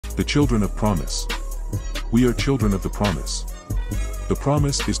The children of promise. We are children of the promise. The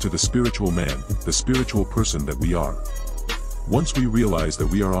promise is to the spiritual man, the spiritual person that we are. Once we realize that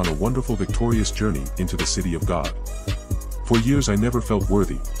we are on a wonderful victorious journey into the city of God. For years I never felt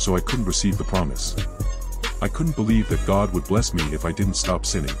worthy, so I couldn't receive the promise. I couldn't believe that God would bless me if I didn't stop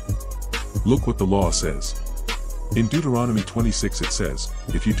sinning. Look what the law says. In Deuteronomy 26 it says,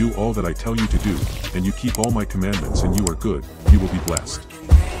 "If you do all that I tell you to do, and you keep all my commandments and you are good, you will be blessed."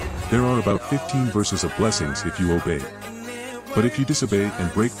 There are about 15 verses of blessings if you obey. But if you disobey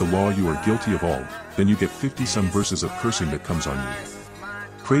and break the law you are guilty of all, then you get 50-some verses of cursing that comes on you.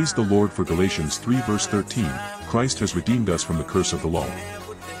 Praise the Lord for Galatians 3 verse 13, Christ has redeemed us from the curse of the law.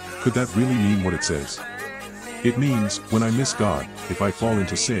 Could that really mean what it says? It means, when I miss God, if I fall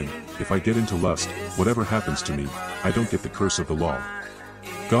into sin, if I get into lust, whatever happens to me, I don't get the curse of the law.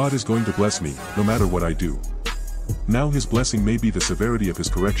 God is going to bless me, no matter what I do. Now his blessing may be the severity of his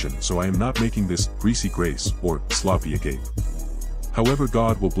correction, so I am not making this greasy grace, or sloppy agape. However,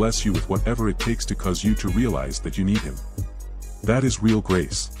 God will bless you with whatever it takes to cause you to realize that you need him. That is real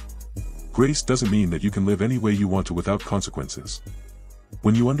grace. Grace doesn't mean that you can live any way you want to without consequences.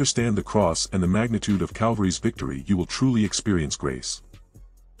 When you understand the cross and the magnitude of Calvary's victory, you will truly experience grace.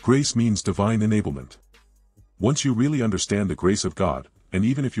 Grace means divine enablement. Once you really understand the grace of God, and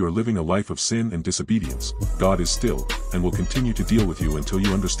even if you are living a life of sin and disobedience, God is still, and will continue to deal with you until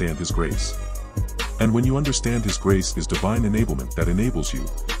you understand his grace. And when you understand his grace is divine enablement that enables you,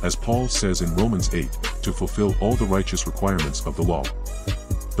 as Paul says in Romans 8, to fulfill all the righteous requirements of the law.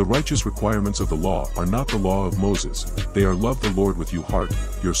 The righteous requirements of the law are not the law of Moses, they are love the Lord with your heart,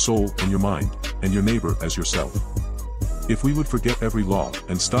 your soul and your mind, and your neighbor as yourself. If we would forget every law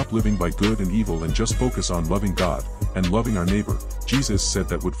and stop living by good and evil and just focus on loving God and loving our neighbor, Jesus said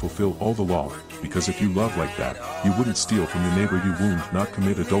that would fulfill all the law, because if you love like that, you wouldn't steal from your neighbor you wound, not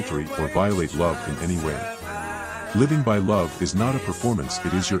commit adultery or violate love in any way. Living by love is not a performance,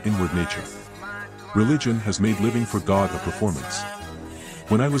 it is your inward nature. Religion has made living for God a performance.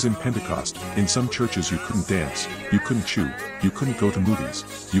 When I was in Pentecost, in some churches you couldn't dance, you couldn't chew, you couldn't go to movies,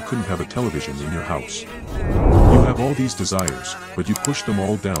 you couldn't have a television in your house. You have all these desires, but you push them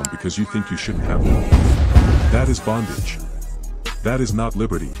all down because you think you shouldn't have them. That is bondage. That is not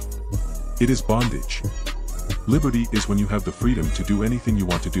liberty. It is bondage. Liberty is when you have the freedom to do anything you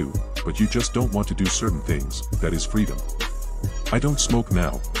want to do, but you just don't want to do certain things, that is freedom. I don't smoke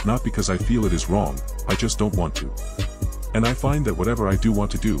now, not because I feel it is wrong, I just don't want to. And I find that whatever I do want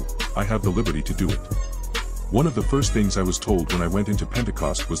to do, I have the liberty to do it. One of the first things I was told when I went into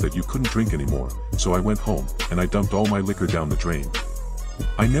Pentecost was that you couldn't drink anymore, so I went home, and I dumped all my liquor down the drain.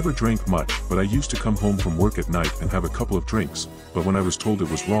 I never drank much, but I used to come home from work at night and have a couple of drinks, but when I was told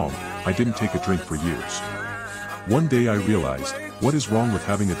it was wrong, I didn't take a drink for years. One day I realized, what is wrong with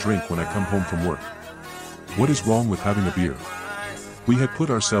having a drink when I come home from work? What is wrong with having a beer? We had put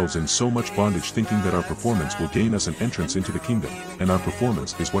ourselves in so much bondage thinking that our performance will gain us an entrance into the kingdom, and our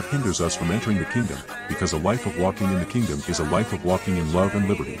performance is what hinders us from entering the kingdom, because a life of walking in the kingdom is a life of walking in love and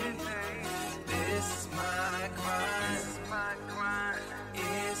liberty.